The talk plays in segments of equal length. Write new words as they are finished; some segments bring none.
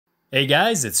Hey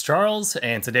guys, it's Charles,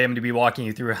 and today I'm going to be walking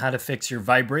you through how to fix your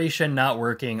vibration not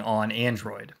working on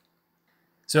Android.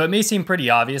 So it may seem pretty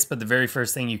obvious, but the very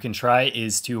first thing you can try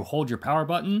is to hold your power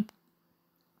button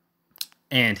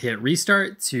and hit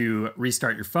restart to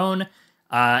restart your phone,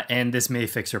 and this may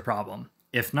fix your problem.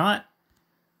 If not,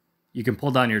 you can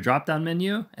pull down your drop-down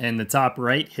menu, and in the top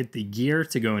right, hit the gear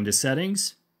to go into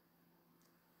settings.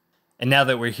 And now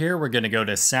that we're here, we're going to go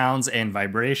to sounds and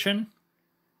vibration.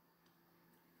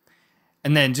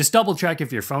 And then just double check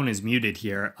if your phone is muted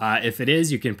here. If it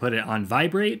is, you can put it on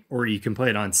vibrate or you can put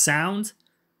it on sound.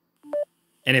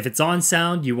 And if it's on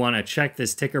sound, you want to check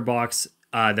this ticker box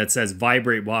that says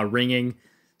vibrate while ringing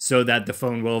so that the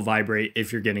phone will vibrate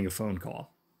if you're getting a phone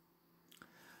call.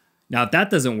 Now, if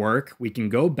that doesn't work, we can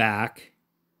go back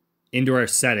into our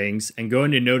settings and go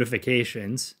into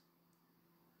notifications.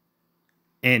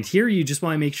 And here you just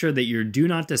want to make sure that your do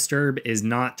not disturb is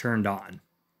not turned on.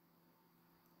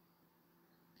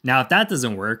 Now, if that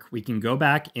doesn't work, we can go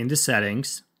back into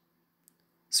settings,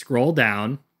 scroll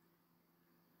down,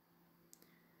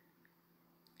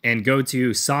 and go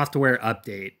to software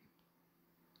update,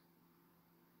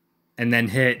 and then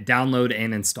hit download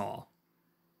and install.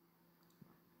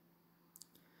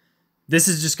 This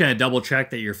is just going to double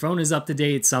check that your phone is up to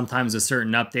date. Sometimes with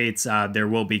certain updates, there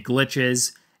will be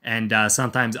glitches, and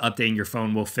sometimes updating your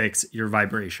phone will fix your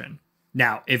vibration.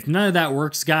 Now, if none of that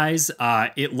works, guys,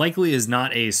 it likely is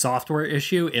not a software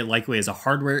issue. It likely is a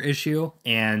hardware issue.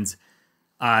 And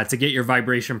to get your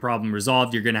vibration problem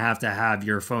resolved, you're going to have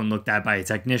your phone looked at by a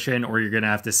technician, or you're going to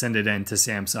have to send it in to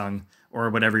Samsung or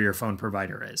whatever your phone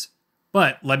provider is.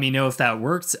 But let me know if that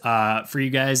worked for you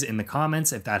guys in the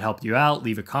comments. If that helped you out,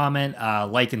 leave a comment,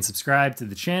 like and subscribe to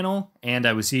the channel, and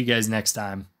I will see you guys next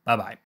time. Bye-bye.